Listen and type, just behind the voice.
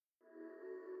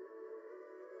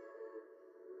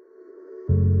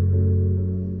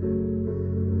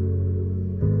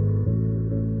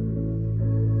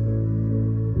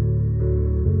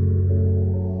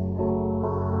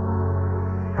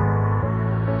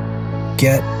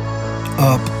Get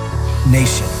Up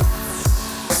Nation.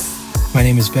 My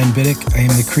name is Ben Biddick. I am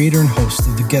the creator and host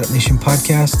of the Get Up Nation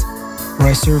podcast, where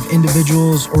I serve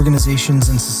individuals, organizations,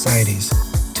 and societies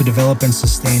to develop and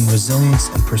sustain resilience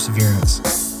and perseverance.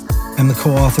 I'm the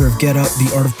co-author of Get Up,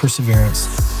 The Art of Perseverance,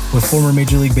 with former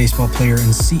Major League Baseball player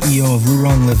and CEO of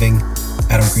Luron Living,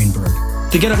 Adam Greenberg.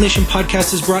 The Get Up Nation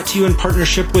podcast is brought to you in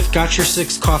partnership with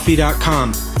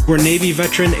GotYourSixCoffee.com, where Navy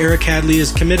veteran Eric Hadley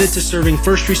is committed to serving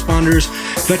first responders,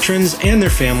 veterans, and their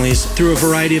families through a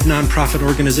variety of nonprofit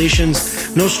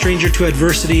organizations. No stranger to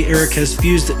adversity, Eric has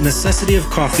fused the necessity of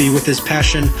coffee with his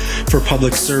passion for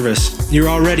public service. You're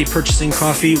already purchasing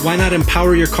coffee. Why not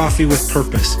empower your coffee with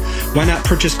purpose? Why not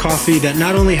purchase coffee that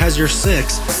not only has your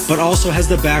six, but also has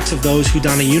the backs of those who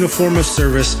don a uniform of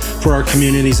service for our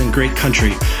communities and great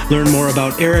country? Learn more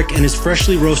about Eric and his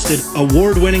freshly roasted,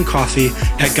 award-winning coffee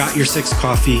at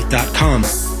GotYourSixCoffee.com.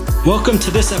 Welcome to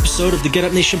this episode of the Get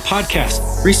Up Nation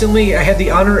podcast. Recently, I had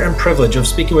the honor and privilege of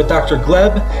speaking with Dr.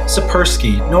 Gleb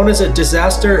Tsipursky. Known as a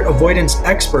disaster avoidance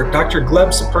expert, Dr. Gleb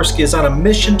Tsipursky is on a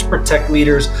mission to protect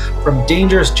leaders from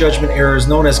dangerous judgment errors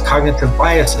known as cognitive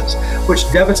biases, which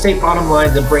devastate bottom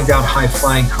lines and bring down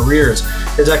high-flying careers.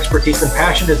 His expertise and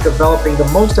passion is developing the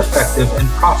most effective and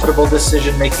profitable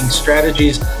decision-making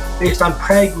strategies based on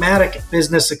pragmatic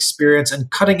business experience and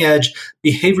cutting-edge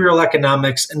behavioral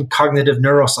economics and cognitive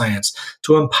neuroscience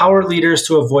to empower leaders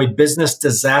to avoid business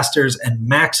disasters and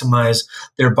maximize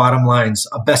their bottom lines.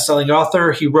 A best-selling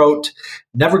author, he wrote,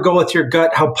 "Never Go With Your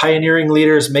Gut, How Pioneering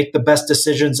Leaders Make the Best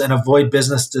Decisions and Avoid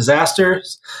Business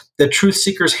Disasters," The Truth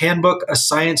Seeker's Handbook, a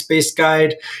science-based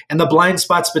guide, and The Blind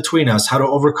Spots Between Us, How to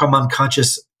Overcome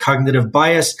Unconscious Cognitive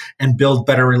Bias and Build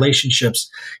Better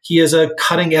Relationships. He is a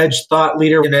cutting-edge thought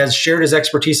leader and has shared his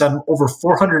expertise on over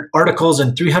 400 articles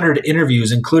and 300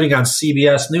 interviews, including on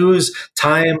CBS News,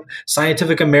 Time,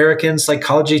 Scientific American,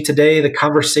 Psychology Today, The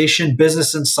Conversation,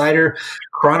 Business Insider,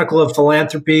 Chronicle of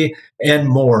Philanthropy, and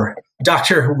more.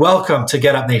 Doctor, welcome to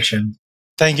Get Up Nation.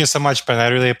 Thank you so much, Ben. I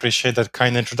really appreciate that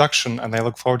kind introduction, and I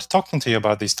look forward to talking to you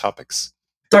about these topics.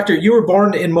 Doctor, you were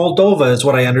born in Moldova, is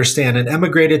what I understand, and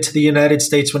emigrated to the United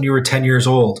States when you were 10 years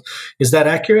old. Is that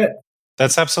accurate?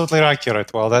 That's absolutely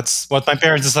accurate. Well, that's what my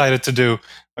parents decided to do.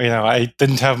 You know, I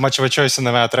didn't have much of a choice in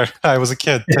the matter. I was a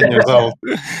kid, 10 years old.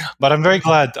 But I'm very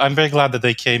glad that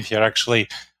they came here, actually,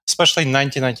 especially in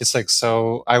 1996.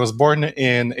 So I was born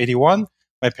in 81.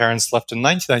 My parents left in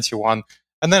 1991.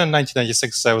 And then in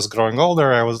 1996, as I was growing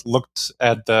older, I looked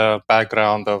at the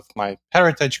background of my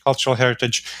heritage, cultural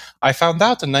heritage. I found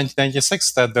out in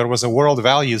 1996 that there was a World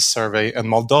Values Survey, and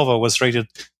Moldova was rated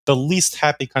the least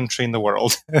happy country in the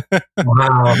world.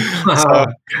 Wow. So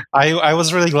I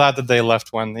was really glad that they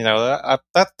left when,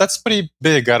 that's pretty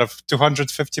big out of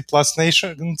 250 plus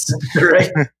nations.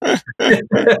 Right.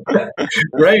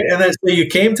 Right. And then so you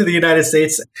came to the United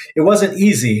States. It wasn't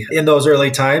easy in those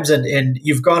early times, and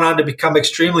you've gone on to become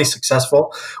extremely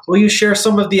successful. Will you share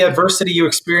some of the adversity you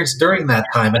experienced during that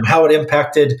time and how it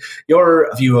impacted your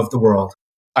view of the world?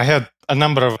 I had a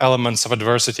number of elements of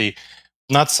adversity,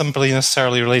 not simply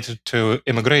necessarily related to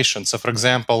immigration. So, for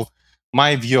example,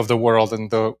 my view of the world and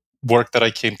the work that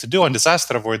I came to do on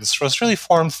disaster avoidance was really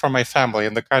formed from my family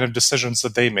and the kind of decisions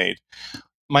that they made.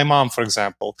 My mom, for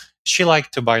example, she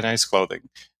liked to buy nice clothing.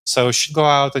 So she'd go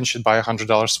out and she'd buy a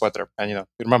 $100 sweater. And,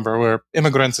 remember, we're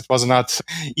immigrants. It was not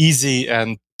easy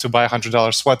and to buy a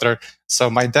 $100 sweater. So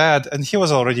my dad, and he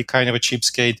was already kind of a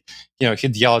cheapskate,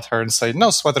 he'd yell at her and say, "No,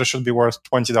 sweater should be worth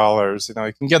 $20. You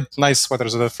can get nice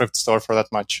sweaters at a thrift store for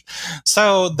that much."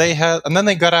 So they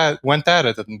went at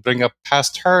it and bring up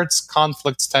past hurts,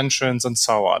 conflicts, tensions, and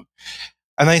so on.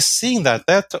 And I seen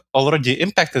that already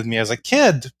impacted me as a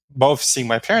kid, both seeing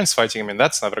my parents fighting. I mean,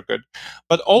 that's never good.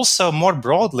 But also more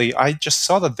broadly, I just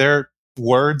saw that their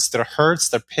words, their hurts,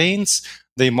 their pains,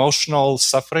 the emotional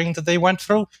suffering that they went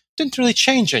through didn't really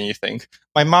change anything.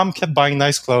 My mom kept buying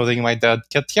nice clothing. My dad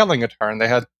kept yelling at her,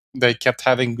 and they kept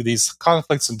having these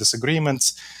conflicts and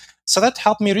disagreements. So that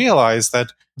helped me realize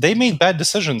that they made bad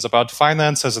decisions about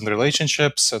finances and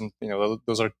relationships. And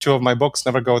those are two of my books.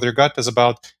 Never Go With Your Gut is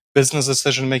about business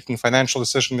decision-making, financial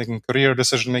decision-making, career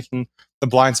decision-making. The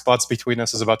Blind Spots Between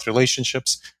Us is about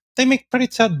relationships. They make pretty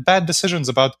bad decisions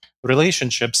about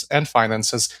relationships and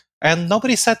finances. And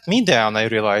nobody sat me down, I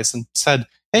realized, and said,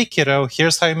 "Hey, kiddo,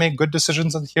 here's how you make good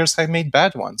decisions and here's how you made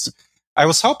bad ones." I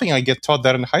was hoping I'd get taught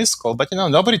that in high school, but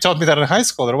nobody taught me that in high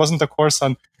school. There wasn't a course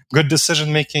on good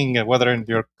decision-making, whether in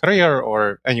your career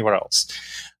or anywhere else.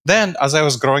 Then, as I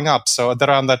was growing up, so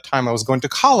around that time I was going to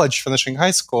college, finishing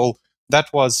high school, I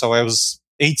was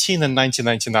 18 in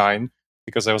 1999.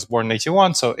 because I was born in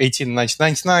 81, so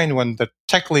 1999, when the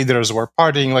tech leaders were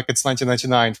partying like it's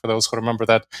 1999, for those who remember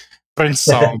that Prince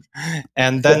song.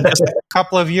 And then just a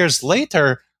couple of years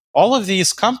later, all of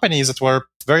these companies that were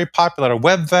very popular,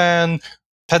 Webvan,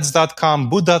 Pets.com,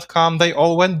 Boot.com, they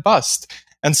all went bust.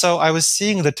 And so I was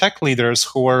seeing the tech leaders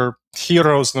who were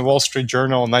heroes in the Wall Street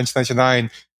Journal in 1999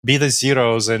 be the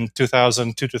zeros in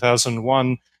 2002,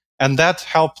 2001. And that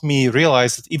helped me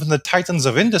realize that even the titans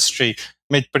of industry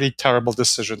made pretty terrible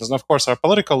decisions. And of course, our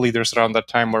political leaders around that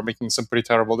time were making some pretty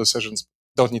terrible decisions.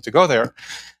 Don't need to go there.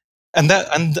 And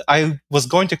I was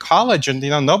going to college, and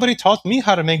nobody taught me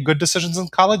how to make good decisions in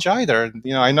college either.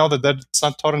 I know that it's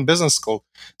not taught in business school.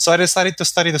 So I decided to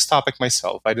study this topic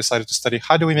myself. I decided to study,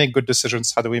 how do we make good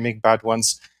decisions? How do we make bad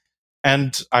ones?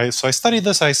 And I studied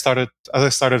this. As I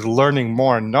started learning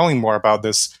more and knowing more about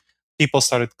this, people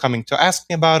started coming to ask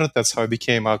me about it. That's how I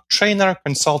became a trainer,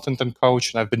 consultant, and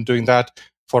coach. And I've been doing that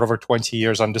for over 20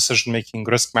 years on decision making,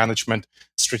 risk management,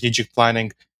 strategic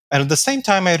planning. And at the same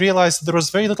time, I realized that there was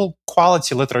very little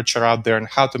quality literature out there on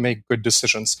how to make good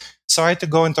decisions. So I had to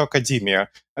go into academia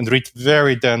and read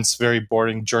very dense, very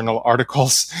boring journal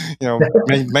articles,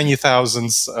 many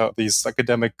thousands of these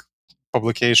academic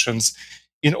publications,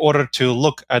 in order to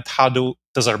look at how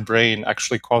does our brain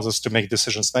actually cause us to make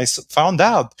decisions. And I found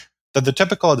out that the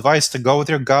typical advice to go with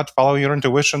your gut, follow your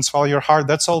intuitions, follow your heart,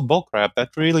 that's all bullcrap.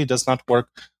 That really does not work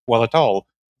well at all.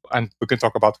 And we can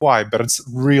talk about why, but it's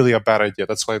really a bad idea.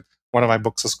 That's why one of my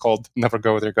books is called Never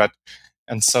Go With Your Gut.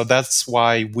 And so that's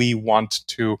why we want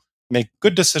to make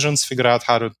good decisions, figure out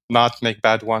how to not make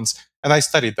bad ones. And I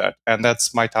studied that, and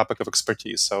that's my topic of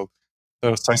expertise. So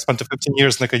I spent 15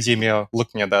 years in academia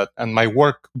looking at that. And my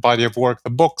body of work, the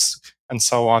books and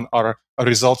so on, are a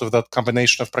result of that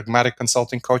combination of pragmatic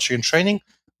consulting, coaching, and training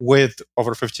with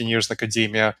over 15 years in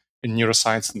academia in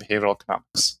neuroscience and behavioral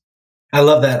economics. I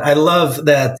love that. I love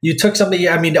that you took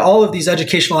something, all of these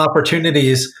educational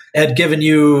opportunities had given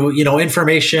you,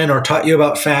 information or taught you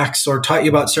about facts or taught you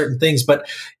about certain things, but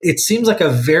it seems like a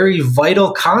very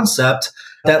vital concept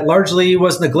that largely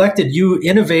was neglected. You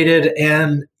innovated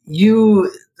and you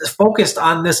focused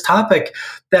on this topic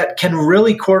that can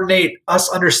really coordinate us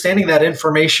understanding that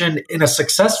information in a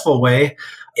successful way.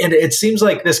 And it seems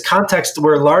like this context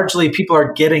where largely people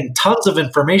are getting tons of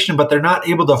information, but they're not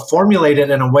able to formulate it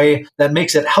in a way that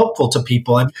makes it helpful to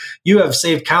people. And you have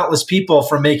saved countless people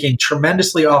from making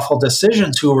tremendously awful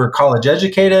decisions who were college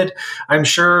educated, I'm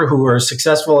sure, who were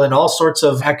successful in all sorts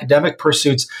of academic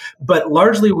pursuits. But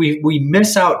largely we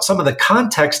miss out some of the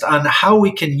context on how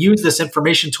we can use this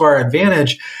information to our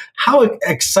advantage. How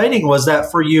exciting was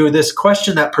that for you, this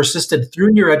question that persisted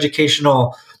through your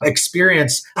educational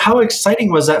experience? How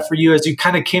exciting was that for you as you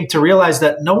kind of came to realize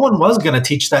that no one was going to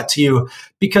teach that to you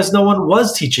because no one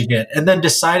was teaching it, and then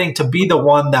deciding to be the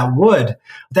one that would?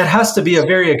 That has to be a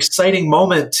very exciting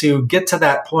moment to get to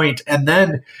that point and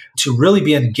then to really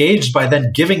be engaged by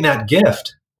then giving that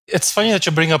gift. It's funny that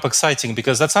you bring up exciting,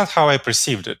 because that's not how I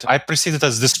perceived it. I perceived it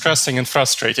as distressing and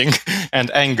frustrating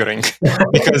and angering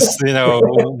because,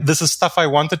 this is stuff I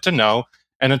wanted to know.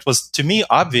 And it was, to me,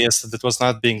 obvious that it was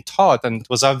not being taught. And it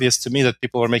was obvious to me that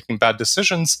people were making bad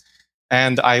decisions.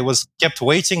 And I kept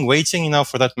waiting,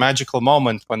 for that magical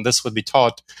moment when this would be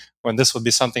taught, when this would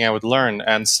be something I would learn.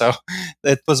 And so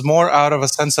it was more out of a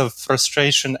sense of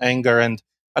frustration, anger, and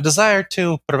a desire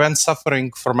to prevent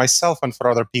suffering for myself and for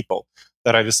other people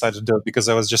that I decided to do it, because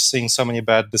I was just seeing so many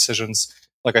bad decisions,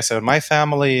 like I said, in my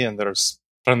family, and there's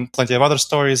plenty of other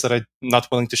stories that I'm not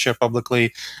willing to share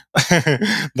publicly.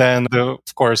 Then,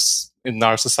 of course, in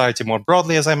our society more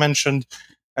broadly, as I mentioned,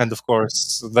 and of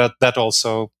course, that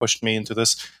also pushed me into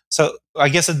this. So I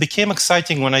guess it became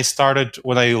exciting when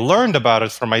I learned about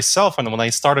it for myself, and when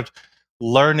I started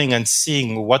learning and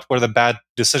seeing what were the bad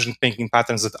decision-making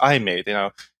patterns that I made. You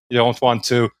don't want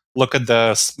to look at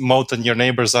the mote in your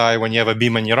neighbor's eye when you have a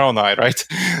beam in your own eye, right?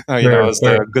 As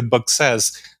the good book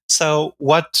says. So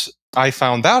what I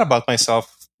found out about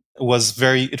myself was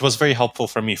very helpful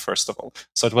for me, first of all.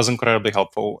 So it was incredibly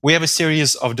helpful. We have a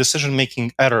series of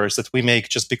decision-making errors that we make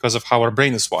just because of how our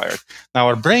brain is wired. Now,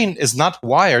 our brain is not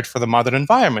wired for the modern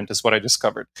environment, is what I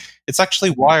discovered. It's actually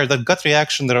wired, that gut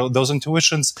reaction, those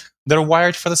intuitions, they're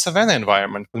wired for the savanna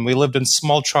environment. When we lived in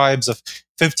small tribes of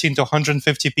 15 to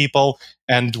 150 people,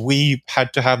 and we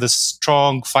had to have this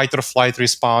strong fight or flight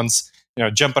response,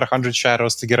 jump at 100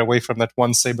 shadows to get away from that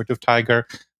one saber-toothed tiger.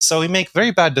 So we make very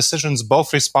bad decisions,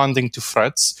 both responding to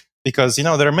threats, because, there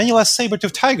are many less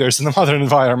saber-toothed tigers in the modern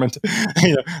environment.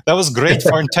 That was great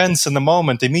for intense, in the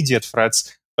moment, immediate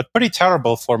threats, but pretty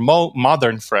terrible for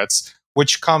modern threats,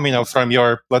 which come, from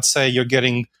let's say you're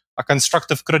getting a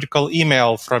constructive critical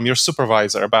email from your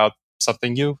supervisor about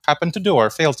something you happen to do or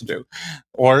fail to do.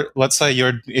 Or let's say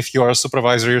if you're a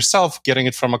supervisor yourself, getting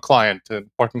it from a client, an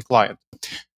important client.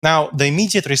 Now, the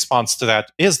immediate response to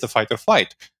that is the fight or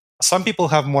flight. Some people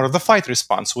have more of the fight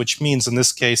response, which means in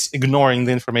this case, ignoring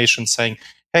the information, saying,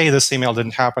 hey, this email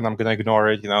didn't happen, I'm going to ignore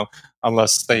it,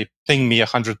 unless they ping me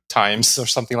 100 times or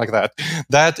something like that.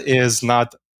 That is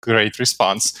not great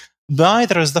response.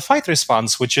 Neither is the fight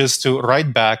response, which is to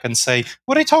write back and say,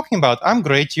 what are you talking about? I'm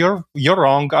great. You're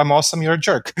wrong. I'm awesome. You're a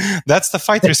jerk. That's the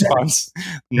fight response.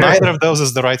 Neither of those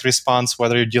is the right response,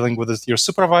 whether you're dealing with your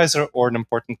supervisor or an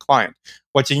important client.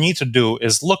 What you need to do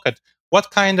is look at what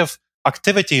kind of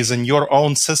activities in your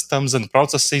own systems and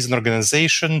processes and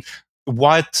organization,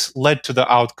 what led to the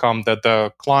outcome that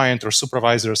the client or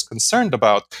supervisor is concerned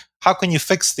about. How can you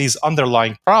fix these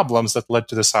underlying problems that led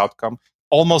to this outcome?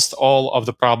 Almost all of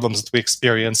the problems that we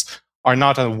experience are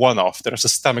not a one-off. They're a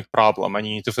systemic problem, and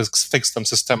you need to fix them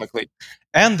systemically.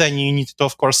 And then you need to,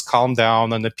 of course, calm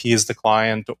down and appease the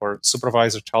client or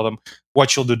supervisor, tell them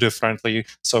what you'll do differently.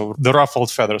 So the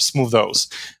ruffled feathers, smooth those.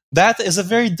 That is a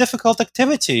very difficult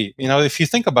activity. If you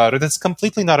think about it, it's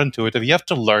completely not intuitive. You have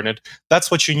to learn it. That's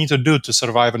what you need to do to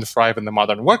survive and thrive in the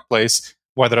modern workplace,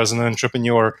 whether as an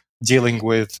entrepreneur dealing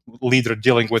with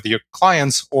your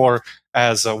clients or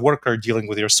as a worker dealing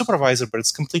with your supervisor, but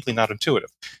it's completely not intuitive.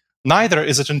 Neither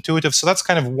is it intuitive. So that's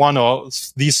kind of one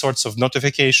of these sorts of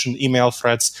notification email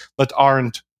threats that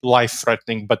aren't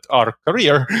life-threatening, but are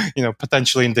career,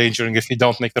 potentially endangering if you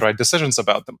don't make the right decisions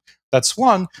about them. That's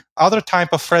one. Other type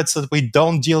of threats that we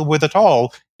don't deal with at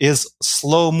all is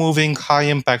slow-moving,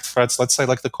 high-impact threats, let's say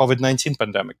like the COVID-19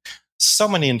 pandemic. So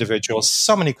many individuals,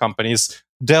 so many companies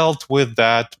dealt with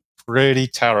that pretty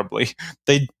terribly.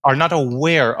 They are not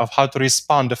aware of how to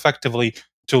respond effectively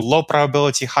to low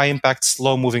probability, high impact,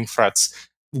 slow moving threats.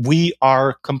 We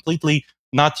are completely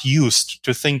not used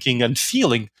to thinking and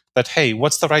feeling that, hey,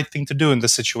 what's the right thing to do in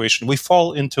this situation? We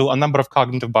fall into a number of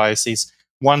cognitive biases.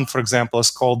 One, for example,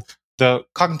 is called the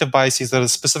cognitive biases that are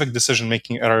specific decision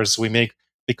making errors we make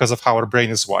because of how our brain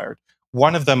is wired.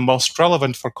 One of them, most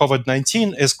relevant for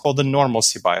COVID-19, is called the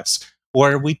normalcy bias,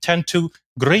 where we tend to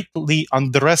greatly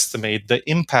underestimate the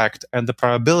impact and the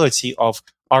probability of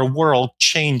our world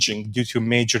changing due to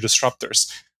major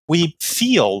disruptors. We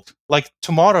feel like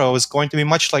tomorrow is going to be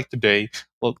much like today,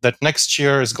 that next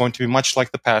year is going to be much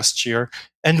like the past year,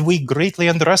 and we greatly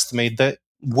underestimate the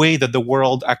way that the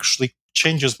world actually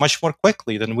changes much more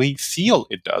quickly than we feel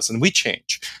it does, and we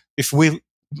change.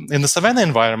 In the Savannah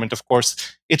environment, of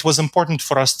course, it was important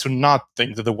for us to not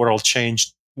think that the world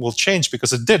will change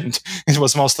because it didn't. It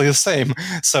was mostly the same.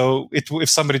 So if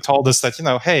somebody told us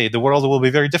that, hey, the world will be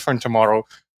very different tomorrow,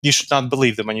 you should not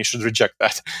believe them and you should reject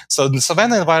that. So in the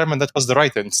Savannah environment, that was the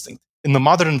right instinct. In the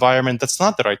modern environment, that's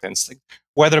not the right instinct.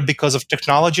 Whether because of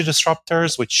technology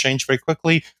disruptors, which change very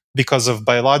quickly, because of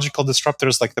biological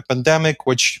disruptors like the pandemic,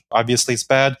 which obviously is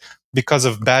bad, because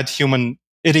of bad human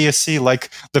idiocy like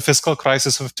the fiscal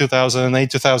crisis of 2008,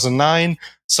 2009.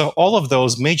 So all of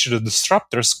those major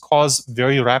disruptors cause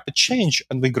very rapid change,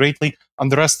 and we greatly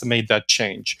underestimate that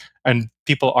change. And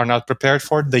people are not prepared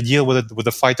for it. They deal with it with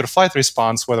a fight or flight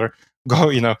response, whether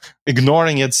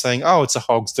ignoring it, saying, oh, it's a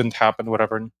hoax, didn't happen,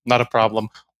 whatever, not a problem,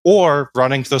 or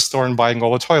running to the store and buying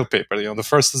all the toilet paper. The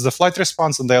first is the flight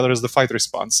response and the other is the fight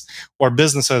response. Or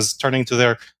businesses turning to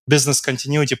their business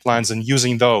continuity plans and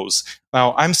using those.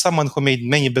 Now, I'm someone who made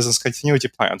many business continuity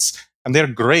plans, and they're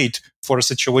great for a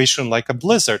situation like a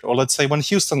blizzard, or let's say when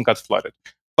Houston got flooded.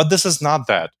 But this is not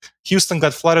that. Houston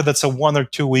got flooded, that's a 1 or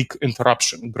 2 week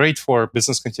interruption. Great for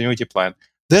business continuity plan.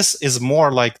 This is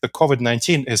more like the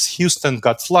COVID-19 is Houston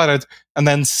got flooded and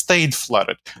then stayed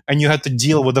flooded. And you had to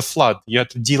deal with the flood. You had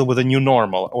to deal with a new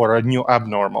normal or a new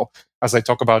abnormal, as I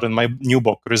talk about in my new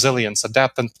book, Resilience,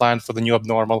 Adapt and Plan for the New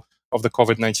Abnormal of the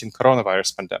COVID-19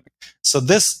 coronavirus pandemic. So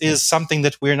this is something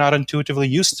that we're not intuitively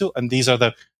used to, and these are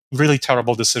the really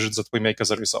terrible decisions that we make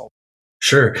as a result.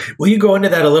 Sure. Will you go into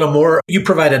that a little more? You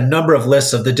provide a number of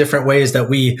lists of the different ways that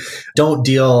we don't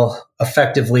deal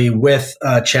effectively with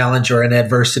a challenge or an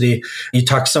adversity. You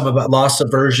talk some about loss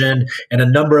aversion and a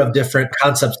number of different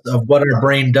concepts of what our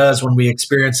brain does when we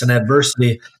experience an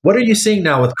adversity. What are you seeing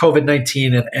now with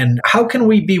COVID-19 and how can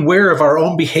we be aware of our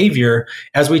own behavior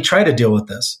as we try to deal with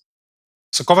this?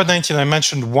 So COVID-19, I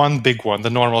mentioned one big one, the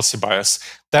normalcy bias.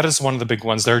 That is one of the big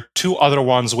ones. There are two other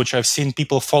ones which I've seen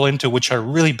people fall into, which are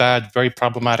really bad, very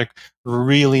problematic,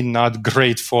 really not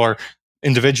great for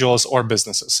individuals or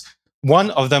businesses.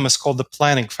 One of them is called the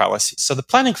planning fallacy. So the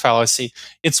planning fallacy,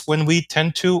 it's when we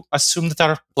tend to assume that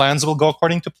our plans will go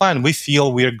according to plan. We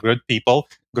feel we're good people,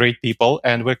 great people,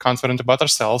 and we're confident about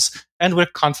ourselves, and we're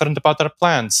confident about our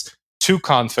plans. too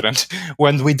confident,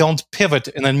 when we don't pivot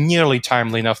in a nearly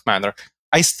timely enough manner.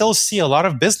 I still see a lot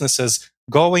of businesses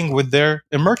going with their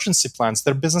emergency plans,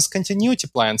 their business continuity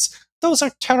plans. Those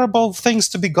are terrible things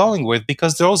to be going with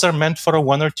because those are meant for a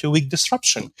 1 or 2 week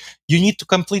disruption. You need to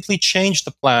completely change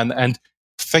the plan and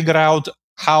figure out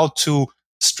how to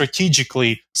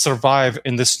strategically survive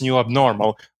in this new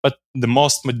abnormal. But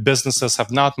most businesses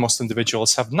have not, most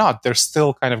individuals have not. They're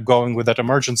still kind of going with that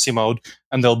emergency mode,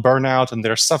 and they'll burn out and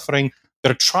they're suffering.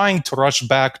 They're trying to rush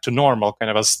back to normal, kind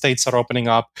of as states are opening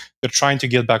up. They're trying to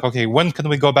get back, okay, when can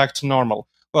we go back to normal?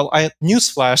 Well,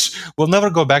 newsflash, we'll never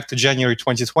go back to January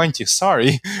 2020.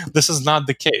 Sorry, this is not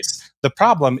the case. The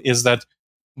problem is that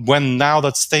when now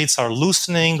that states are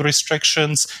loosening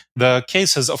restrictions, the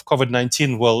cases of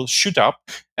COVID-19 will shoot up.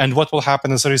 And what will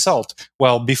happen as a result?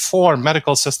 Well, before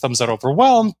medical systems are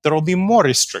overwhelmed, there will be more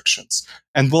restrictions.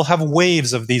 And we'll have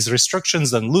waves of these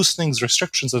restrictions and loosenings,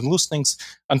 restrictions and loosenings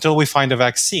until we find a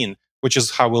vaccine, which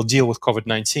is how we'll deal with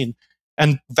COVID-19.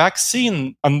 And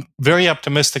vaccine, a very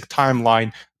optimistic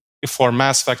timeline for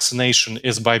mass vaccination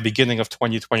is by beginning of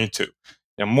 2022.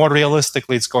 More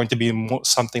realistically, it's going to be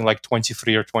something like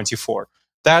 23 or 24.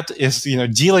 That is,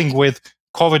 dealing with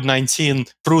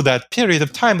COVID-19 through that period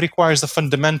of time requires a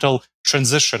fundamental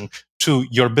transition to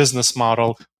your business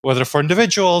model, whether for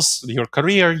individuals, your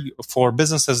career, for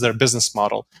businesses, their business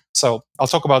model. So I'll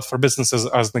talk about for businesses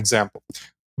as an example.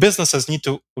 Businesses need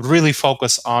to really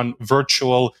focus on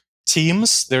virtual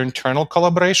teams, their internal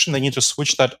collaboration. They need to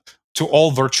switch that to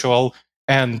all virtual.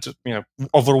 And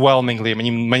overwhelmingly,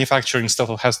 manufacturing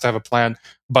still has to have a plan,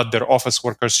 but their office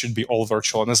workers should be all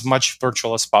virtual and as much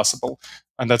virtual as possible.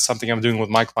 And that's something I'm doing with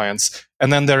my clients.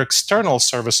 And then their external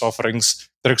service offerings,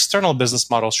 their external business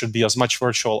model should be as much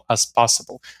virtual as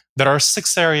possible. There are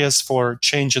 6 areas for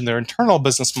change in their internal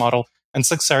business model and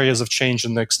 6 areas of change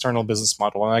in the external business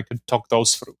model. And I could talk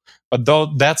those through. But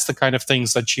that's the kind of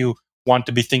things that you want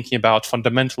to be thinking about,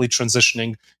 fundamentally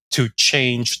transitioning to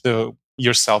change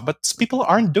yourself. But people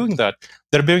aren't doing that.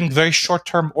 They're being very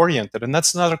short-term oriented. And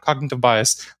that's another cognitive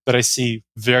bias that I see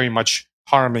very much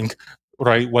harming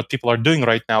what people are doing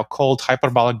right now, called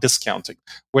hyperbolic discounting,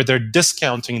 where they're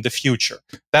discounting the future.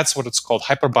 That's what it's called,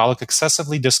 hyperbolic,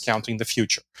 excessively discounting the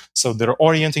future. So they're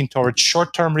orienting towards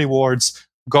short-term rewards,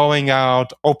 going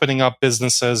out, opening up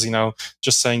businesses,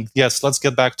 just saying, yes, let's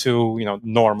get back to,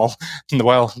 normal.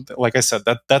 Well, like I said,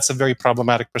 that's a very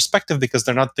problematic perspective because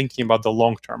they're not thinking about the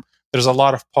long term. There's a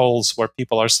lot of polls where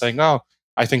people are saying, oh,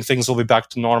 I think things will be back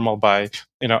to normal by,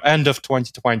 end of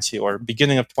 2020 or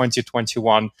beginning of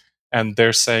 2021. And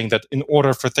they're saying that in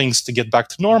order for things to get back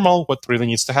to normal, what really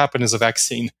needs to happen is a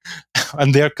vaccine.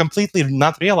 And they're completely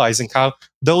not realizing how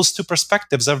those two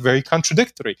perspectives are very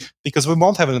contradictory, because we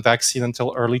won't have a vaccine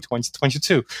until early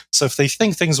 2022. So if they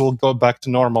think things will go back to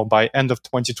normal by end of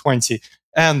 2020,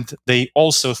 and they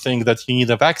also think that you need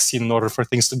a vaccine in order for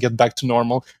things to get back to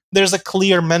normal, there's a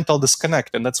clear mental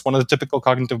disconnect. And that's one of the typical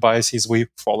cognitive biases we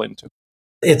fall into.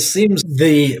 It seems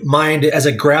the mind, as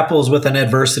it grapples with an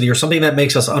adversity or something that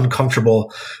makes us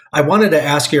uncomfortable. I wanted to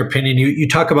ask your opinion. You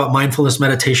talk about mindfulness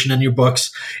meditation in your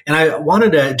books, and I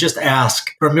wanted to just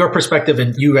ask from your perspective,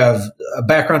 and you have a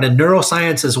background in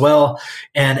neuroscience as well,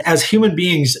 and as human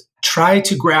beings try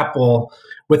to grapple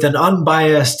with an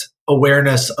unbiased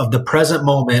awareness of the present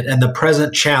moment and the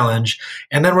present challenge.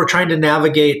 And then we're trying to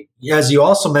navigate, as you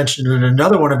also mentioned in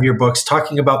another one of your books,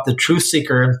 talking about the truth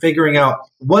seeker and figuring out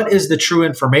what is the true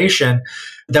information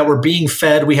that we're being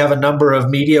fed. We have a number of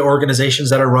media organizations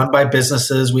that are run by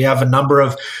businesses. We have a number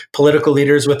of political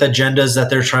leaders with agendas that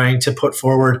they're trying to put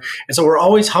forward. And so we're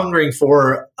always hungering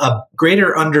for a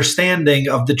greater understanding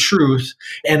of the truth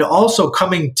and also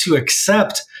coming to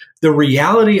accept the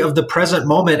reality of the present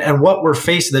moment and what we're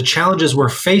facing, the challenges we're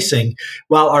facing,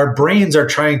 while our brains are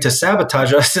trying to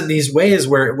sabotage us in these ways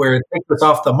where it takes us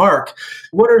off the mark.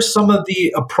 What are some of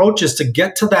the approaches to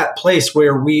get to that place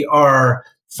where we are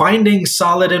finding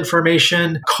solid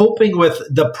information, coping with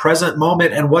the present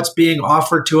moment and what's being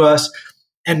offered to us,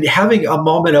 and having a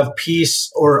moment of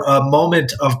peace or a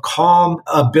moment of calm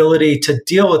ability to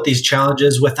deal with these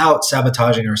challenges without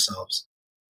sabotaging ourselves?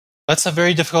 That's a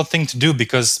very difficult thing to do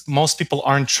because most people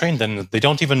aren't trained in it. They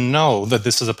don't even know that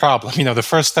this is a problem. The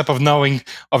first step of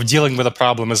dealing with a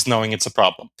problem is knowing it's a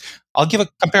problem. I'll give a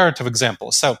comparative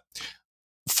example. So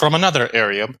from another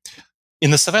area,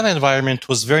 in the savanna environment, it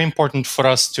was very important for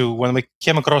us to, when we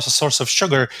came across a source of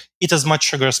sugar, eat as much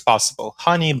sugar as possible.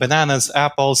 Honey, bananas,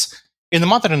 apples. In the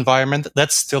modern environment,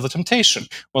 that's still the temptation.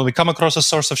 When we come across a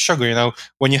source of sugar,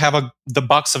 when you have the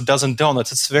box of dozen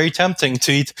donuts, it's very tempting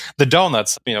to eat the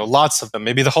donuts, lots of them,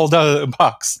 maybe the whole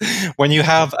box. When you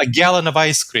have a gallon of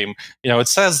ice cream, it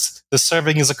says the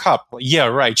serving is a cup. Yeah,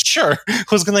 right. Sure.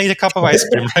 Who's going to eat a cup of ice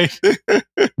cream, right?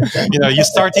 You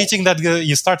start eating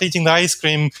the ice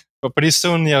cream, but pretty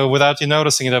soon, without you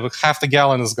noticing it, half the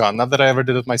gallon is gone. Not that I ever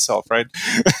did it myself, right?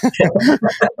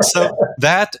 So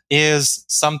that is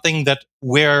something that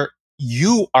where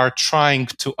you are trying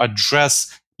to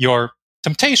address your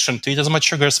temptation to eat as much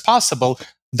sugar as possible.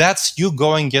 That's you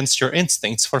going against your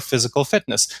instincts for physical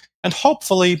fitness. And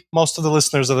hopefully, most of the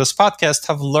listeners of this podcast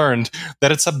have learned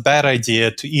that it's a bad idea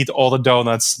to eat all the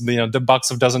donuts, the box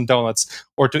of dozen donuts,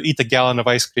 or to eat a gallon of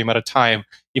ice cream at a time,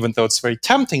 even though it's very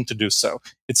tempting to do so.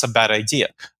 It's a bad idea.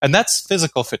 And that's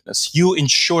physical fitness. You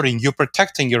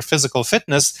protecting your physical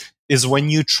fitness is when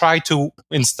you try to,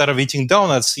 instead of eating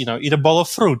donuts, eat a bowl of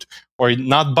fruit, or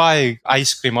not buy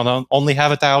ice cream, or only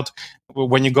have it out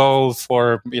when you go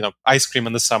for ice cream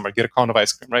in the summer, get a cone of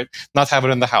ice cream, right? Not have it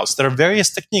in the house. There are various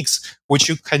techniques which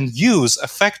you can use,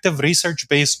 effective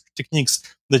research-based techniques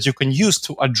that you can use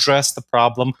to address the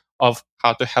problem of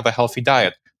how to have a healthy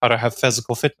diet, how to have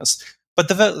physical fitness.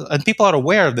 And people are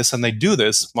aware of this, and they do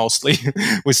this mostly.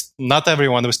 Not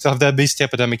everyone. We still have the obesity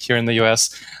epidemic here in the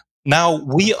US. Now,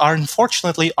 we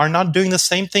unfortunately are not doing the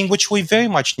same thing, which we very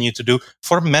much need to do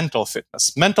for mental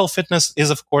fitness. Mental fitness is,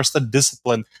 of course, the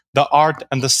discipline, the art,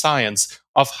 and the science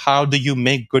of how do you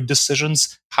make good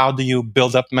decisions? How do you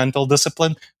build up mental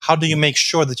discipline? How do you make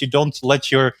sure that you don't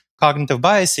let your cognitive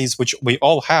biases, which we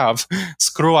all have,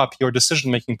 screw up your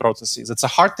decision-making processes? It's a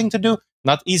hard thing to do,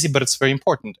 not easy, but it's very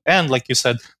important. And like you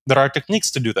said, there are techniques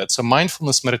to do that. So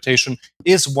mindfulness meditation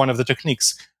is one of the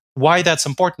techniques. Why that's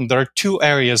important? There are two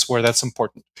areas where that's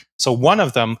important. So one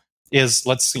of them is,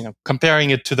 comparing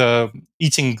it to the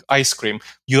eating ice cream,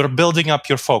 you're building up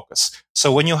your focus.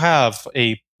 So when you have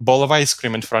a bowl of ice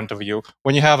cream in front of you,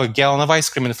 when you have a gallon of ice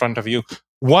cream in front of you,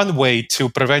 one way to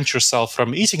prevent yourself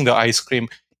from eating the ice cream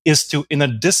is to, in a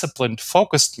disciplined,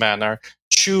 focused manner,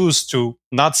 choose to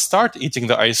not start eating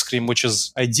the ice cream, which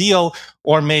is ideal,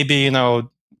 or maybe,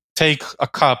 take a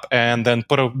cup and then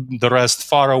put the rest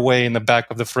far away in the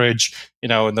back of the fridge, in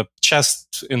the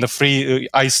chest, in the free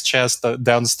ice chest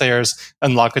downstairs,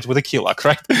 and lock it with a key lock,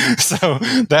 right? So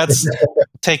that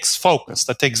takes focus,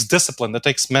 that takes discipline, that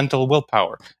takes mental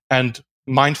willpower. And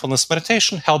mindfulness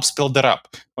meditation helps build that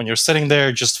up. When you're sitting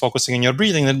there just focusing on your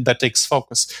breathing, that takes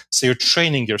focus. So you're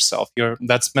training yourself.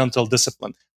 That's mental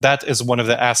discipline. That is one of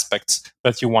the aspects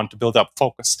that you want to build up,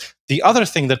 focus. The other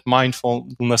thing that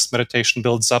mindfulness meditation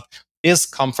builds up is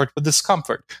comfort with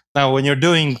discomfort. Now, when you're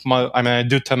doing, I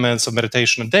do 10 minutes of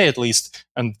meditation a day at least,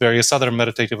 and various other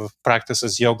meditative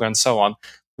practices, yoga and so on.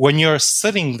 When you're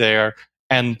sitting there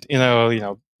and,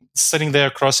 sitting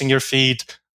there, crossing your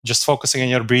feet, just focusing on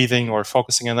your breathing or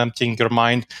focusing on emptying your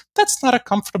mind, that's not a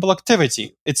comfortable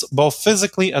activity. It's both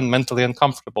physically and mentally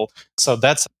uncomfortable. So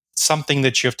that's something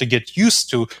that you have to get used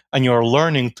to, and you're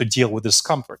learning to deal with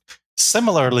discomfort.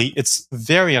 Similarly, it's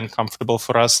very uncomfortable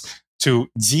for us to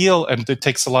deal, and it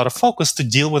takes a lot of focus to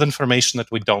deal with information that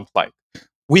we don't like.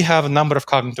 We have a number of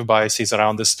cognitive biases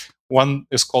around this. One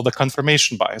is called the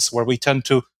confirmation bias, where we tend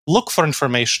to look for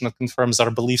information that confirms our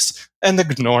beliefs and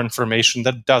ignore information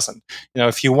that doesn't.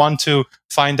 If you want to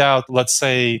find out, let's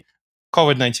say,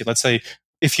 COVID-19, let's say,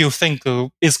 if you think,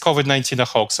 is COVID-19 a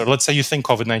hoax? Or let's say you think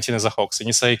COVID-19 is a hoax, and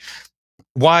you say,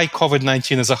 why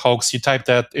COVID-19 is a hoax? You type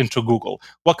that into Google.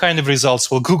 What kind of results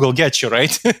will Google get you,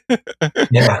 right?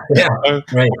 Yeah,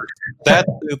 right. That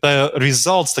the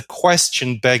results, the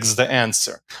question begs the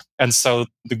answer. And so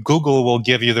the Google will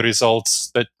give you the results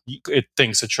that it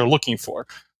thinks that you're looking for.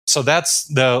 So that's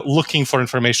the looking for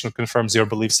information that confirms your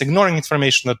beliefs. Ignoring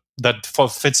information that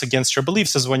fits against your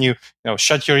beliefs is when you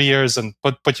shut your ears and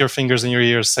put your fingers in your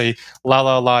ears, say, la,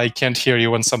 la, la, I can't hear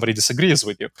you when somebody disagrees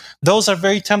with you. Those are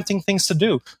very tempting things to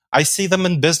do. I see them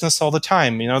in business all the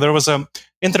time. There was an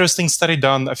interesting study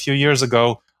done a few years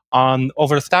ago on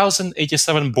over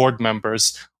 1,087 board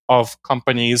members of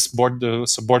companies,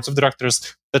 boards of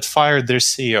directors that fired their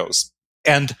CEOs.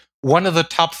 And one of the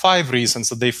top 5 reasons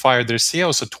that they fired their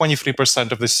CEOs, so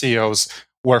 23% of the CEOs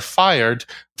were fired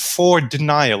for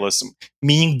denialism,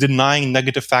 meaning denying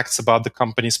negative facts about the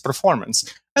company's performance.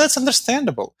 And that's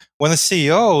understandable. When the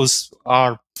CEOs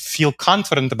feel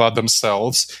confident about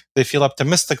themselves, they feel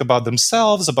optimistic about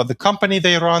themselves, about the company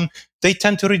they run, they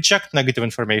tend to reject negative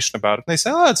information about it. And they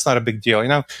say, oh, it's not a big deal.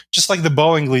 Just like the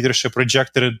Boeing leadership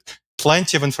rejected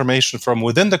plenty of information from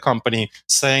within the company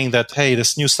saying that, hey,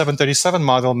 this new 737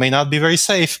 model may not be very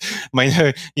safe, might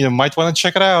want to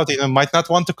check it out, might not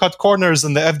want to cut corners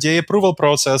in the FDA approval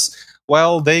process.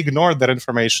 Well, they ignored that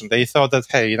information. They thought that,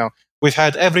 hey, we've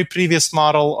had every previous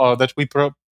model that we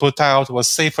put out was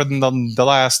safer than the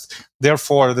last.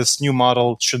 Therefore, this new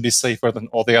model should be safer than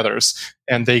all the others.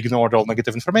 And they ignored all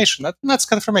negative information. That's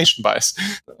confirmation bias.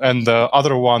 And the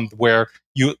other one where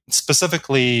you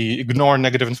specifically ignore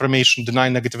negative information, deny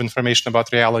negative information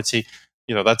about reality,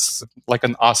 that's like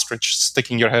an ostrich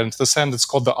sticking your head into the sand. It's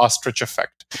called the ostrich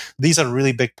effect. These are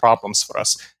really big problems for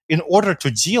us. In order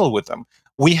to deal with them,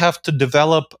 we have to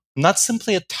develop not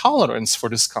simply a tolerance for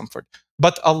discomfort,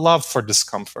 but a love for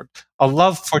discomfort, a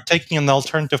love for taking an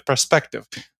alternative perspective,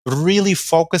 really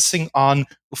focusing on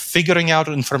figuring out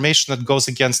information that goes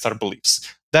against our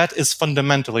beliefs. That is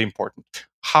fundamentally important.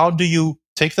 How do you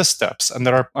take the steps? And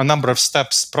there are a number of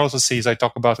steps, processes I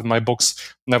talk about in my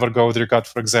books. Never Go With Your Gut,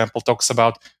 for example, talks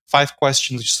about 5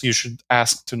 questions you should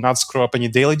ask to not screw up any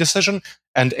daily decision,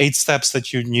 and 8 steps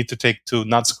that you need to take to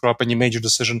not screw up any major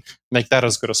decision, make that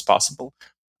as good as possible.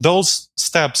 Those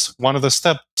steps, one of the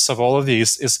steps of all of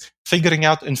these is figuring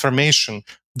out information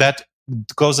that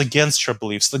goes against your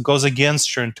beliefs, that goes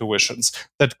against your intuitions,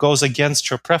 that goes against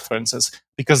your preferences,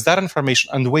 because that information,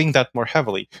 and weighing that more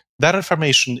heavily, that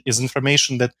information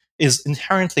that is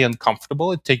inherently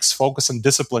uncomfortable. It takes focus and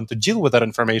discipline to deal with that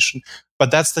information, but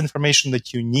that's the information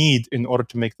that you need in order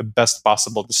to make the best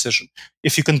possible decision.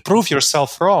 If you can prove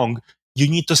yourself wrong, you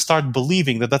need to start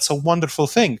believing that that's a wonderful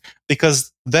thing,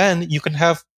 because then you can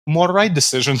have more right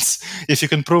decisions. If you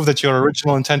can prove that your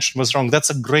original intention was wrong, that's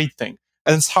a great thing.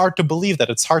 And it's hard to believe that.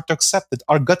 It's hard to accept that.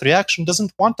 Our gut reaction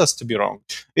doesn't want us to be wrong.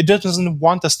 It doesn't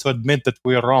want us to admit that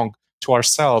we are wrong to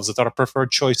ourselves, that our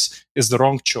preferred choice is the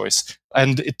wrong choice.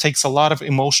 And it takes a lot of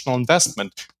emotional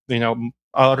investment.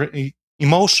 Our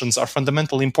emotions are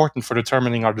fundamentally important for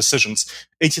determining our decisions.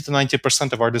 80 to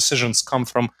 90% of our decisions come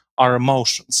from our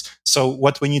emotions. So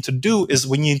what we need to do is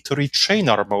we need to retrain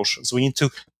our emotions. We need to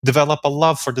develop a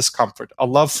love for discomfort, a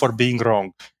love for being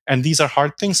wrong. And these are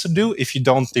hard things to do if you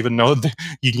don't even know that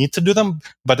you need to do them.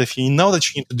 But if you know that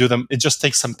you need to do them, it just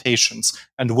takes some patience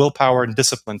and willpower and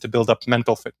discipline to build up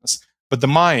mental fitness. But the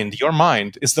mind, your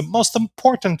mind, is the most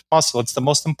important muscle. It's the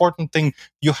most important thing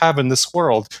you have in this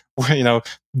world. Where,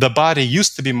 the body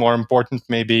used to be more important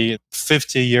maybe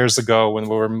 50 years ago when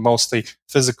we were mostly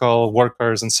physical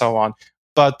workers and so on.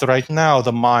 But right now,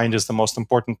 the mind is the most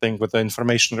important thing with the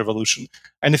information revolution.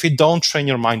 And if you don't train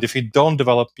your mind, if you don't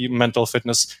develop mental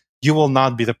fitness, you will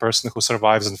not be the person who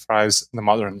survives and thrives in the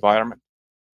modern environment.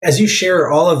 As you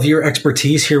share all of your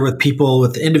expertise here with people,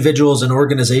 with individuals and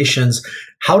organizations,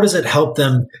 how does it help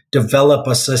them develop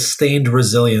a sustained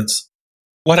resilience?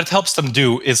 What it helps them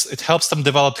do is it helps them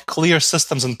develop clear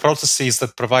systems and processes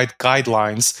that provide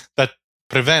guidelines that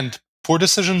prevent poor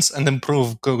decisions and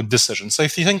improve good decisions. So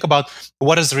if you think about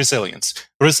what is resilience,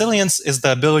 resilience is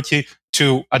the ability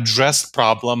to address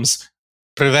problems,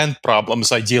 prevent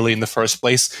problems ideally in the first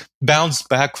place, bounce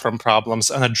back from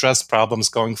problems, and address problems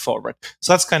going forward.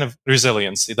 So that's kind of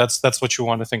resiliency. That's what you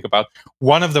want to think about.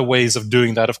 One of the ways of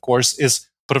doing that, of course, is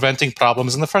preventing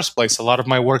problems in the first place. A lot of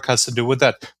my work has to do with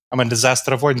that. I'm a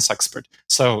disaster avoidance expert.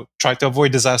 So try to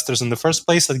avoid disasters in the first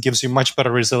place. That gives you much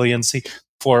better resiliency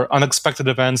for unexpected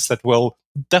events that will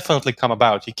definitely come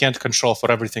about. You can't control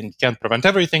for everything. You can't prevent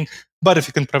everything. But if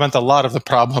you can prevent a lot of the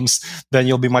problems, then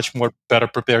you'll be much more better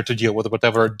prepared to deal with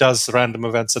whatever random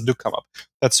events that do come up.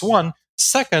 That's one.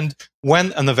 Second,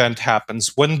 when an event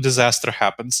happens, when a disaster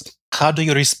happens, how do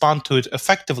you respond to it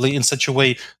effectively in such a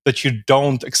way that you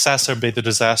don't exacerbate the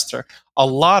disaster? A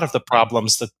lot of the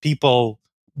problems that people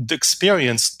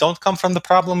experience don't come from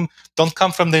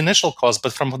the initial cause,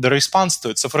 but from the response to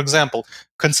it. So, for example,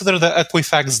 consider the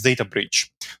Equifax data breach.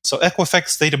 So,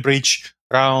 Equifax data breach,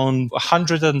 around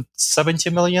 170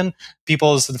 million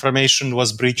people's information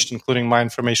was breached, including my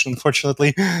information,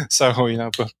 unfortunately. So,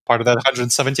 part of that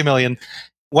 170 million.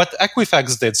 What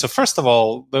Equifax did, so first of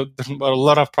all, there were a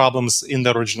lot of problems in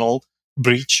the original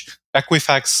breach.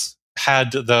 Equifax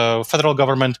had the federal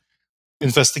government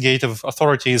investigative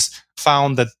authorities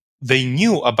found that they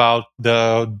knew about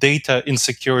the data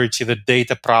insecurity, the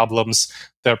data problems,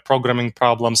 their programming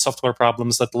problems, software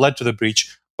problems that led to the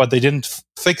breach, but they didn't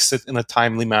fix it in a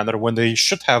timely manner when they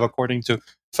should have, according to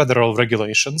federal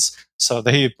regulations. So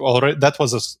that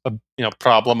was a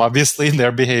problem, obviously, in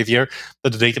their behavior, the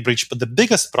data breach. But the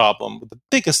biggest problem,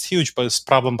 huge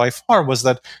problem by far, was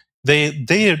that their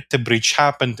data breach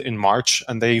happened in March,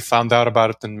 and they found out about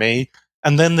it in May,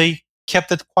 and then they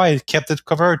kept it quiet, kept it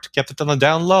covered, kept it on the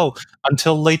down low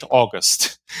until late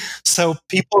August. So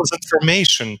people's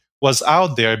information was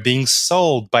out there being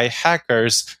sold by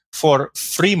hackers for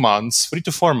 3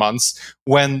 to 4 months,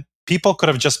 when people could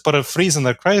have just put a freeze on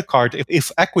their credit card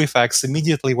if Equifax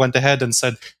immediately went ahead and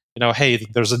said, hey,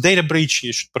 there's a data breach,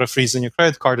 you should put a freeze on your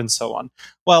credit card and so on.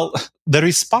 Well, the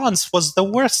response was the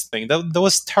worst thing. That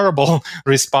was terrible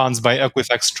response by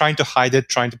Equifax, trying to hide it,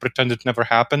 trying to pretend it never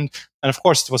happened. And of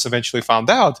course, it was eventually found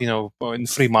out, in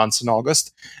 3 months in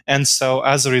August. And so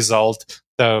as a result,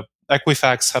 the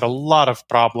Equifax had a lot of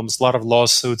problems, a lot of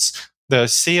lawsuits. The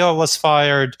CEO was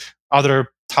fired, other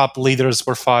top leaders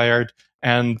were fired,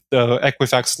 and the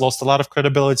Equifax lost a lot of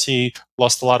credibility,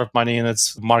 lost a lot of money in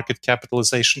its market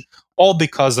capitalization, all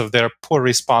because of their poor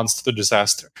response to the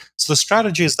disaster. So the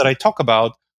strategies that I talk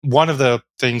about, one of the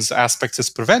aspects is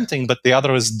preventing, but the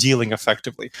other is dealing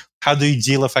effectively. How do you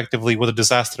deal effectively with a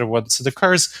disaster once it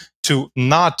occurs to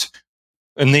not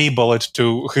enable it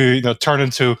to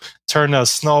turn a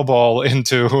snowball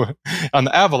into an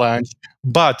avalanche,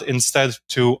 but instead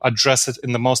to address it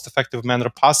in the most effective manner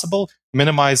possible,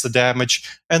 minimize the damage,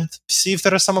 and see if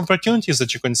there are some opportunities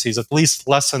that you can seize, at least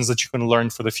lessons that you can learn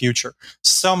for the future.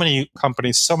 So many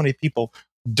companies, so many people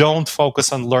don't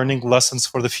focus on learning lessons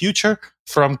for the future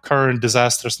from current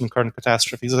disasters and current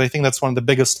catastrophes. And I think that's one of the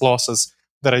biggest losses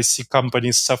that I see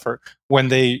companies suffer when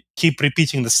they keep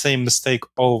repeating the same mistake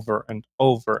over and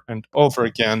over and over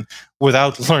again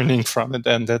without learning from it.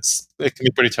 And it can be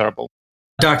pretty terrible.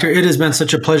 Doctor, it has been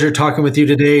such a pleasure talking with you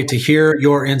today to hear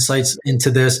your insights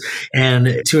into this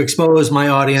and to expose my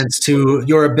audience to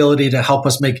your ability to help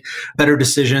us make better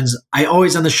decisions. I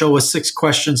always end the show with 6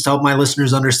 questions to help my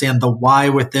listeners understand the why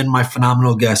within my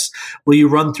phenomenal guests. Will you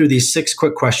run through these 6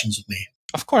 quick questions with me?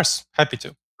 Of course. Happy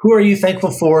to. Who are you thankful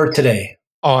for today?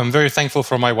 Oh, I'm very thankful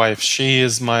for my wife. She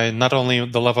is not only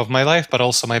the love of my life, but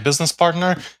also my business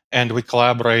partner. And we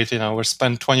collaborate, we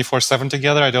spend 24/7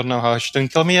 together. I don't know how she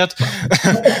didn't kill me yet,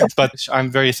 but I'm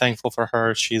very thankful for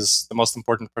her. She's the most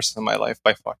important person in my life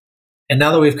by far. And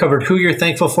now that we've covered who you're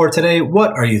thankful for today,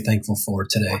 what are you thankful for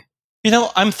today?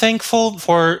 I'm thankful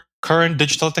for current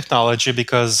digital technology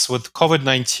because with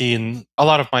COVID-19, a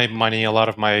lot of my money, a lot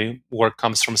of my work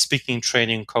comes from speaking,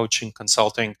 training, coaching,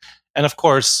 consulting. And of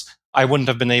course, I wouldn't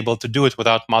have been able to do it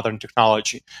without modern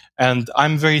technology. And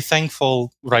I'm very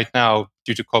thankful right now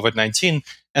due to COVID-19.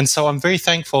 And so I'm very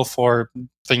thankful for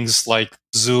things like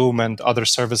Zoom and other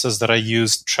services that I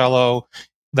use, Trello,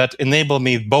 that enable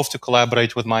me both to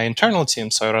collaborate with my internal team.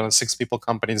 So I run a 6-people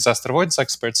company, disaster avoidance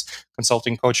experts,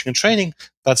 consulting, coaching, and training.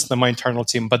 That's my internal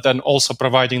team. But then also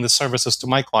providing the services to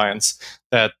my clients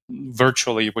that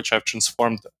virtually, which I've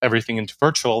transformed everything into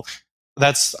virtual.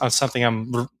 That's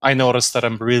something I noticed that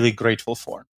I'm really grateful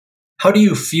for. How do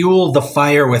you fuel the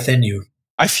fire within you?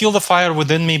 I fuel the fire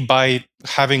within me by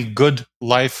having good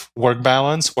work-life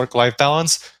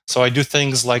balance. So I do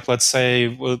things like, let's say,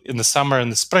 in the summer and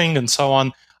the spring and so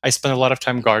on, I spend a lot of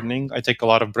time gardening. I take a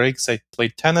lot of breaks. I play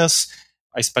tennis.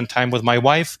 I spend time with my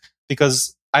wife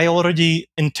because I already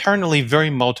internally very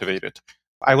motivated.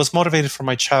 I was motivated from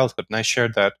my childhood, and I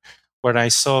shared that when I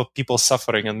saw people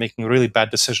suffering and making really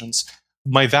bad decisions.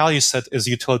 My value set is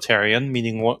utilitarian,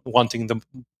 meaning wanting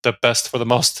the best for the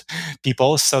most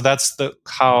people. So that's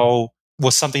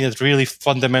was something that really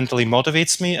fundamentally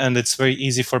motivates me, and it's very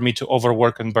easy for me to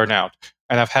overwork and burn out.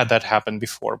 And I've had that happen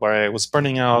before, where I was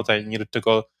burning out. I needed to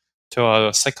go to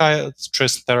a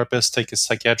psychiatrist, therapist, take his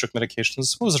psychiatric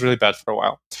medications. It was really bad for a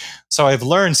while. So I've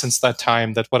learned since that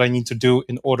time that what I need to do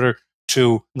in order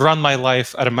to run my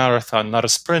life at a marathon, not a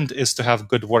sprint, is to have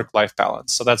good work-life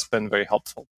balance. So that's been very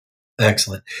helpful.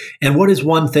 Excellent. And what is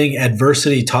one thing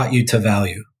adversity taught you to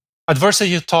value?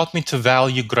 Adversity taught me to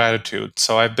value gratitude.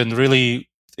 So I've been really,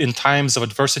 in times of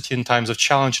adversity, in times of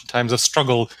challenge, in times of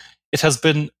struggle, it has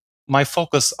been my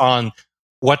focus on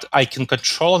what I can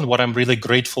control and what I'm really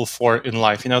grateful for in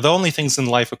life. The only things in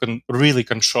life we can really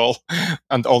control,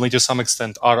 and only to some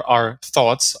extent, are our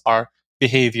thoughts, our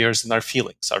behaviors, and our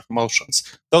feelings, our emotions.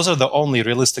 Those are the only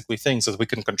realistically things that we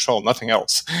can control, nothing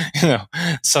else.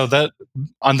 So that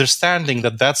understanding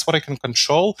that that's what I can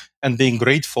control and being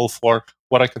grateful for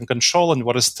what I can control and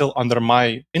what is still under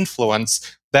my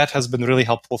influence, that has been really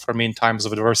helpful for me in times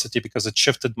of adversity because it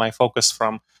shifted my focus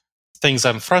from things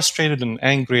I'm frustrated and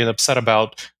angry and upset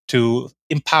about to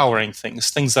empowering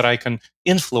things that I can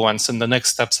influence and the next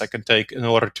steps I can take in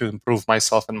order to improve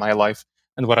myself and my life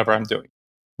and whatever I'm doing.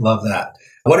 Love that.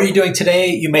 What are you doing today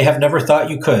you may have never thought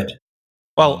you could?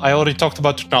 Well, I already talked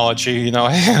about technology.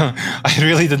 I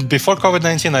really did. Before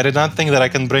COVID-19, I did not think that I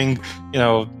can bring,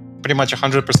 pretty much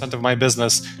 100% of my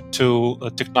business to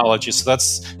technology. So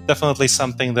that's definitely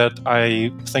something that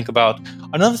I think about.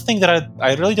 Another thing that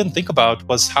I really didn't think about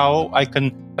was how I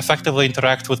can effectively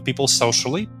interact with people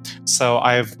socially. So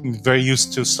I'm very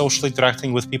used to socially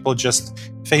interacting with people just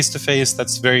face-to-face.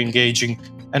 That's very engaging.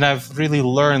 And I've really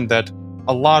learned that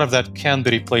a lot of that can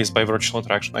be replaced by virtual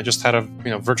interaction. I just had a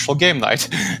virtual game night,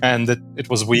 and it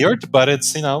was weird, but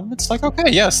it's it's like,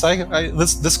 okay, yes,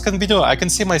 this can be done. I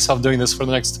can see myself doing this for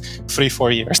the next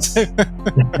 3-4 years.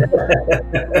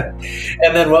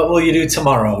 And then what will you do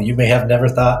tomorrow? You may have never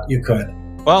thought you could.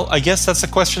 Well, I guess that's a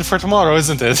question for tomorrow,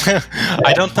 isn't it?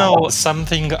 I don't know.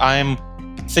 Something I'm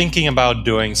thinking about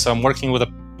doing. So I'm working with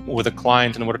a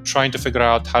client, and we're trying to figure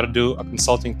out how to do a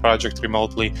consulting project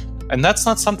remotely. And that's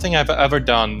not something I've ever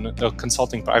done,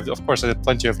 consulting. Of course, I did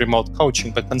plenty of remote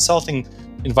coaching, but consulting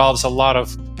involves a lot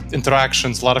of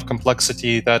interactions, a lot of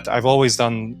complexity that I've always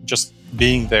done just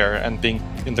being there and being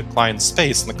in the client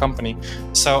space in the company.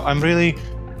 So I'm really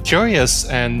curious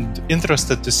and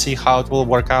interested to see how it will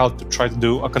work out to try to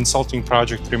do a consulting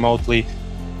project remotely.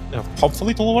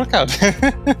 Hopefully it will work out.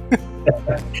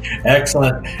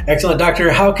 Excellent.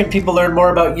 Doctor, how can people learn more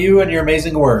about you and your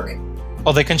amazing work?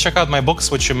 Well, they can check out my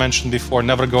books, which you mentioned before: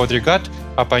 Never Go With Your Gut,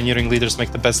 How Pioneering Leaders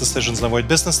Make the Best Decisions and Avoid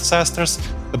Business Disasters,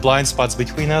 The Blind Spots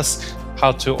Between Us,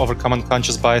 How to Overcome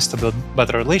Unconscious Bias to Build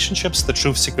Better Relationships, The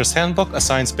Truth Seeker's Handbook, A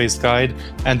Science-Based Guide,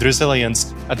 and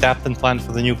Resilience, Adapt and Plan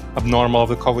for the New Abnormal of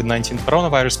the COVID-19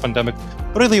 Coronavirus Pandemic.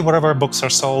 Really, wherever books are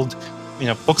sold,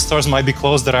 bookstores might be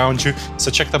closed around you, so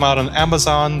check them out on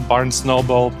Amazon, Barnes &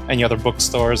 Noble, any other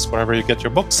bookstores, wherever you get your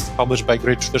books, published by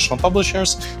great traditional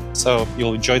publishers, so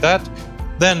you'll enjoy that.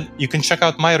 Then you can check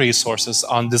out my resources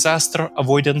on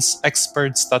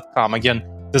disasteravoidanceexperts.com. Again,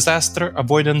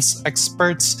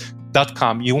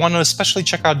 disasteravoidanceexperts.com. You want to especially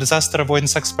check out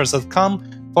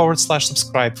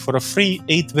disasteravoidanceexperts.com/subscribe for a free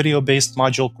 8-video-based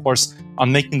module course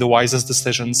on making the wisest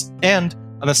decisions and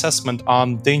an assessment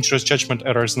on dangerous judgment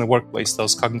errors in the workplace,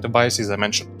 those cognitive biases I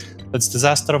mentioned. That's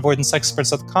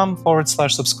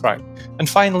disasteravoidanceexperts.com/subscribe. And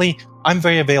finally, I'm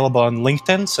very available on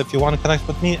LinkedIn, so if you want to connect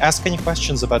with me, ask any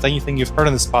questions about anything you've heard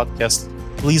in this podcast,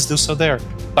 please do so there.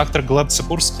 Dr. Gleb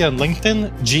Tsipursky on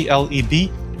LinkedIn,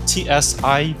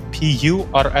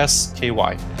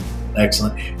 GLEBTSIPURSKY.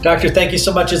 Excellent. Doctor, thank you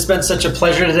so much. It's been such a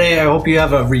pleasure today. I hope you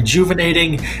have a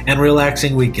rejuvenating and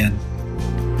relaxing weekend.